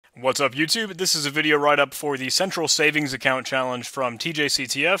What's up, YouTube? This is a video write-up for the Central Savings Account Challenge from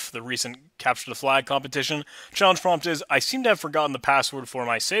TJCTF, the recent Capture the Flag competition. Challenge prompt is, I seem to have forgotten the password for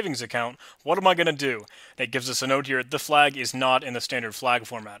my savings account. What am I going to do? It gives us a note here, the flag is not in the standard flag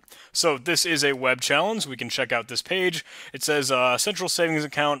format. So this is a web challenge. We can check out this page. It says, Central Savings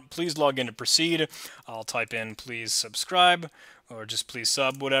Account, please log in to proceed. I'll type in, please subscribe, or just please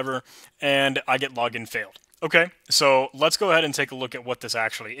sub, whatever, and I get login failed. Okay, so let's go ahead and take a look at what this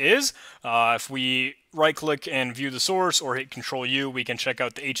actually is. If we right-click and view the source or hit Control-U, we can check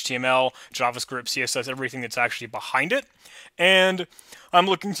out the HTML, JavaScript, CSS, everything that's actually behind it. And I'm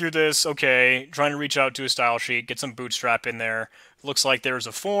looking through this, okay, trying to reach out to a style sheet, get some bootstrap in there. Looks like there's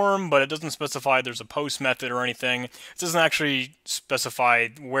a form, but it doesn't specify there's a post method or anything. It doesn't actually specify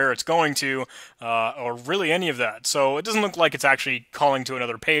where it's going to, or really any of that. So it doesn't look like it's actually calling to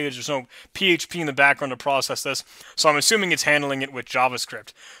another page. There's no PHP in the background to process this. So I'm assuming it's handling it with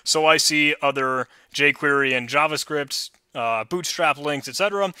JavaScript. So I see other jQuery and JavaScript, bootstrap links,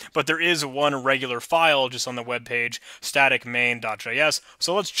 etc. But there is one regular file just on the web page, static main.js.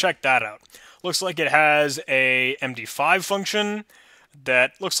 So let's check that out. Looks like it has a MD5 function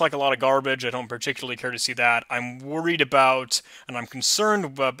that looks like a lot of garbage. I don't particularly care to see that. I'm worried about, and I'm concerned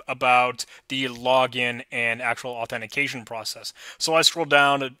about the login and actual authentication process. So I scroll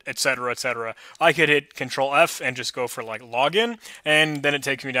down, etc., etc. I could hit Control F and just go for like login, and then it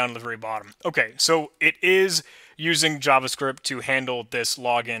takes me down to the very bottom. Okay, so it is using JavaScript to handle this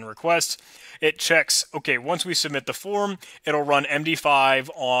login request. It checks, okay, once we submit the form, it'll run MD5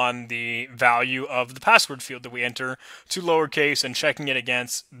 on the value of the password field that we enter to lowercase and checking it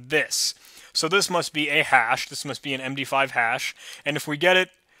against this. So this must be a hash, this must be an MD5 hash, and if we get it,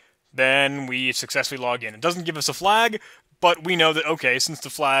 then we successfully log in. It doesn't give us a flag, but we know that, okay, since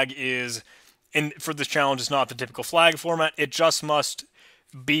the flag is, for this challenge, it's not the typical flag format, it just must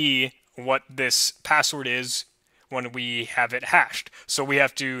be what this password is when we have it hashed. So we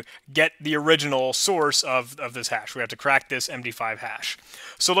have to get the original source of this hash. We have to crack this MD5 hash.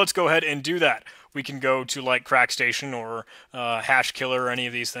 So let's go ahead and do that. We can go to like CrackStation or Hash Killer or any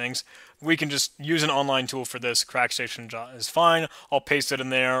of these things. We can just use an online tool for this. CrackStation is fine. I'll paste it in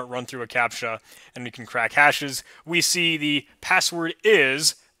there, run through a CAPTCHA, and we can crack hashes. We see the password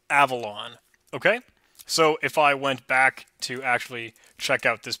is Avalon. Okay? So if I went back to actually check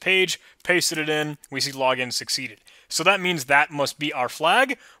out this page, pasted it in, we see login succeeded. So that means that must be our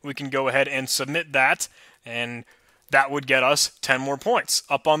flag. We can go ahead and submit that, and that would get us 10 more points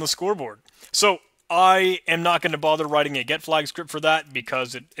up on the scoreboard. So I am not going to bother writing a get flag script for that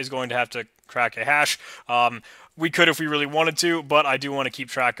because it is going to have to crack a hash. We could if we really wanted to, but I do want to keep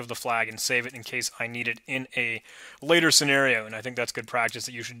track of the flag and save it in case I need it in a later scenario, and I think that's good practice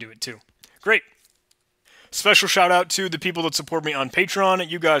that you should do it too. Great. Special shout out to the people that support me on Patreon.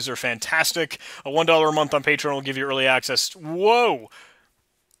 You guys are fantastic. A $1 a month on Patreon will give you early access. Whoa!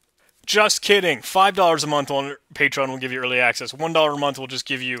 Just kidding. $5 a month on Patreon will give you early access. $1 a month will just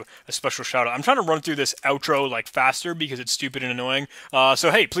give you a special shout out. I'm trying to run through this outro like faster because it's stupid and annoying.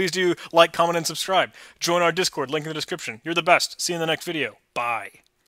 So hey, please do like, comment, and subscribe. Join our Discord, link in the description. You're the best. See you in the next video. Bye.